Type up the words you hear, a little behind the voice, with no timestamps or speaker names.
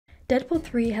Deadpool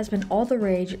 3 has been all the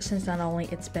rage since not only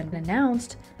it's been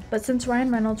announced, but since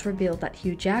Ryan Reynolds revealed that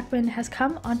Hugh Jackman has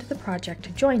come onto the project to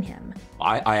join him.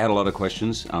 I had a lot of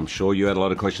questions. I'm sure you had a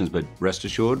lot of questions, but rest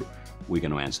assured, we're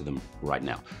going to answer them right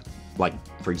now. Like,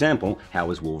 for example, how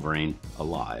is Wolverine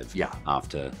alive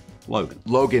after Logan?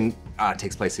 Logan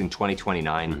takes place in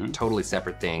 2029, totally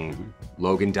separate thing.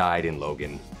 Logan died in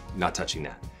Logan, not touching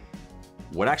that.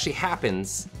 What actually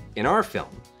happens in our film?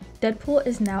 Deadpool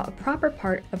is now a proper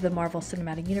part of the Marvel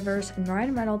Cinematic Universe, and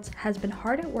Ryan Reynolds has been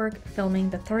hard at work filming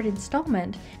the third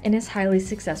installment in his highly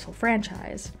successful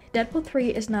franchise. Deadpool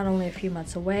 3 is not only a few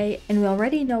months away, and we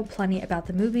already know plenty about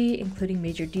the movie, including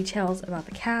major details about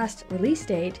the cast, release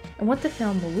date, and what the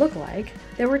film will look like.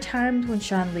 There were times when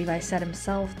Shawn Levy said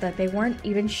himself that they weren't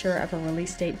even sure of a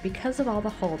release date because of all the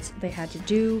halts they had to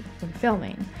do when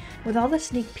filming. With all the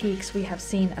sneak peeks we have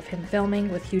seen of him filming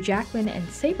with Hugh Jackman and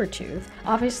Sabretooth,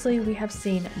 obviously we have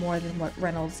seen more than what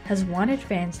Reynolds has wanted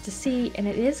fans to see, and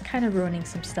it is kind of ruining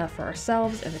some stuff for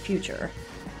ourselves in the future.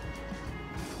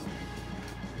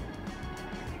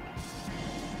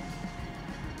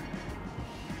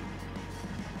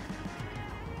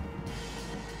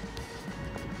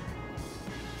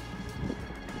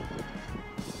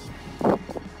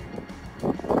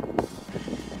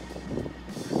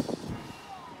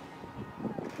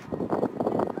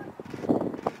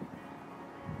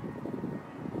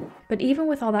 But even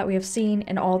with all that we have seen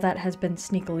and all that has been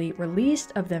sneakily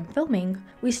released of them filming,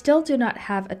 we still do not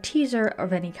have a teaser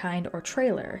of any kind or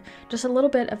trailer, just a little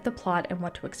bit of the plot and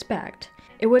what to expect.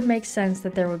 It would make sense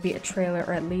that there would be a trailer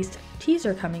or at least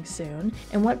teaser coming soon,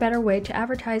 and what better way to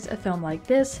advertise a film like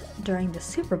this during the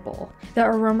Super Bowl? There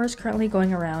are rumors currently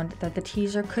going around that the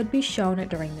teaser could be shown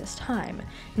during this time.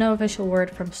 No official word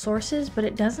from sources, but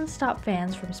it doesn't stop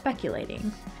fans from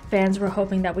speculating. Fans were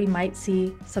hoping that we might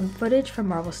see some footage from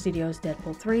Marvel Studios'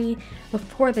 Deadpool 3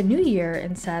 before the new year,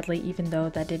 and sadly, even though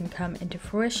that didn't come into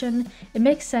fruition, it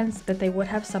makes sense that they would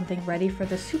have something ready for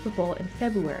the Super Bowl in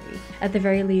February. At the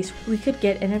very least, we could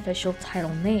get an official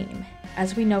title name.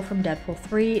 As we know from Deadpool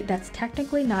 3, that's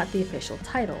technically not the official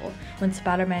title. When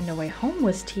Spider-Man No Way Home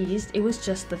was teased, it was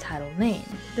just the title name.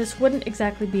 This wouldn't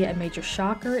exactly be a major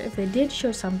shocker if they did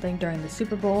show something during the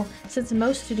Super Bowl, since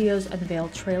most studios unveil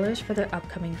trailers for their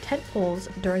upcoming tentpoles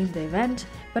during the event,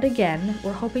 but again,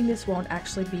 we're hoping this won't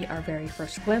actually be our very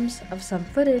first glimpse of some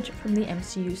footage from the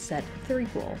MCU set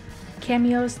threequel.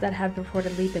 Cameos that have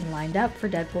reportedly been lined up for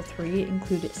Deadpool 3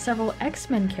 include several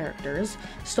X-Men characters,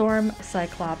 Storm,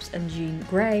 Cyclops, and Jean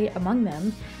Grey among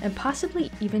them, and possibly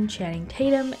even Channing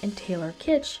Tatum and Taylor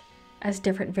Kitsch as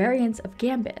different variants of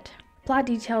Gambit. Plot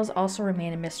details also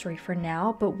remain a mystery for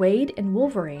now, but Wade and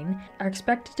Wolverine are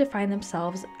expected to find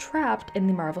themselves trapped in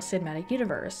the Marvel Cinematic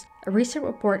Universe. A recent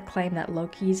report claimed that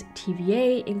Loki's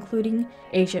TVA, including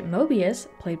Agent Mobius,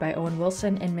 played by Owen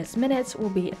Wilson, and Miss Minutes, will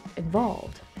be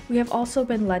involved. We have also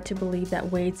been led to believe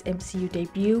that Wade's MCU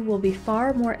debut will be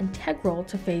far more integral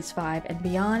to Phase 5 and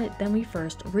beyond than we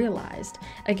first realized.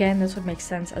 Again, this would make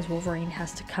sense as Wolverine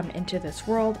has to come into this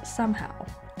world somehow,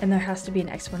 and there has to be an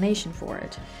explanation for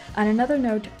it. On another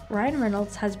note, Ryan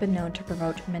Reynolds has been known to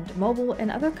promote Mint Mobile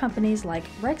and other companies like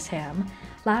Wrexham.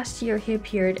 Last year, he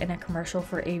appeared in a commercial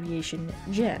for Aviation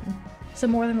Gin, so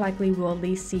more than likely we'll at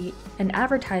least see an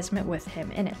advertisement with him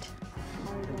in it.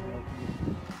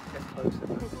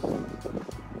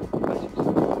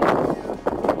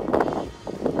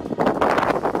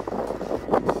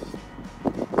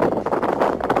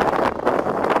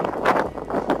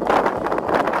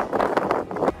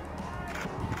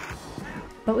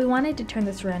 But we wanted to turn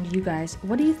this around to you guys.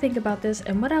 What do you think about this,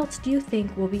 and what else do you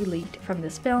think will be leaked from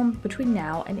this film between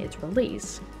now and its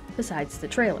release, besides the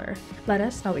trailer? Let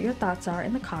us know what your thoughts are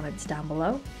in the comments down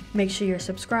below. Make sure you're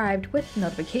subscribed with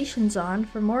notifications on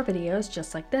for more videos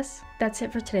just like this. That's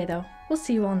it for today though. We'll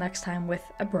see you all next time with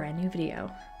a brand new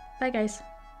video. Bye guys.